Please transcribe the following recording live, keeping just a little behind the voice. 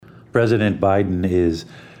President Biden is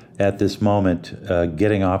at this moment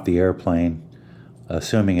getting off the airplane,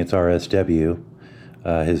 assuming it's RSW,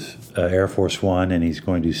 his Air Force One, and he's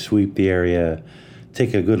going to sweep the area,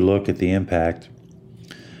 take a good look at the impact.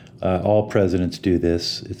 All presidents do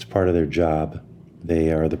this. It's part of their job.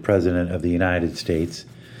 They are the president of the United States,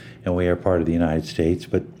 and we are part of the United States.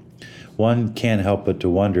 But one can't help but to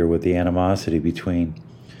wonder, with the animosity between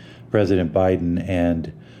President Biden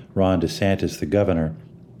and Ron DeSantis, the governor,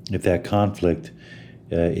 if that conflict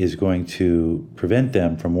is going to prevent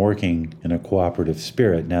them from working in a cooperative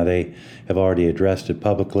spirit. Now, they have already addressed it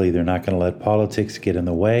publicly. They're not going to let politics get in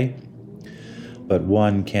the way. But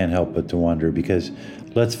one can't help but to wonder, because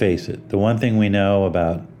let's face it, the one thing we know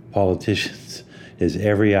about politicians is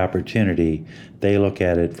every opportunity, they look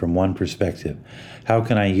at it from one perspective. How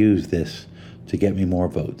can I use this to get me more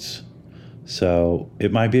votes? So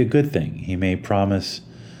it might be a good thing. He may promise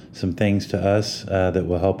some things to us that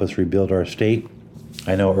will help us rebuild our state.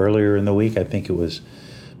 I know earlier in the week, I think it was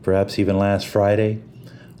perhaps even last Friday,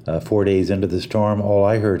 4 days into the storm, all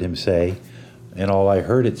I heard him say, and all I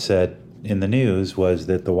heard it said in the news, was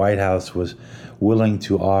that the White House was willing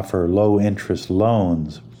to offer low-interest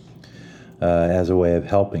loans as a way of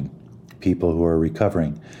helping people who are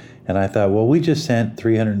recovering. And I thought, well, we just sent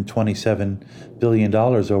 $327 billion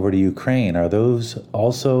over to Ukraine. Are those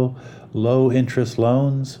also low-interest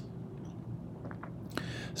loans?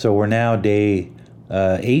 So we're now day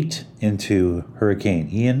 8 into Hurricane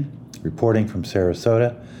Ian, reporting from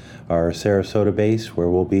Sarasota, our Sarasota base, where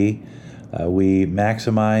we'll be. We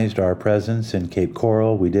maximized our presence in Cape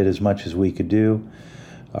Coral. We did as much as we could do.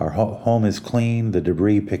 Our home is clean. The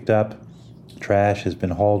debris picked up. Trash has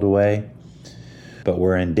been hauled away. But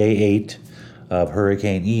we're in day 8 of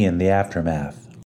Hurricane Ian, the aftermath.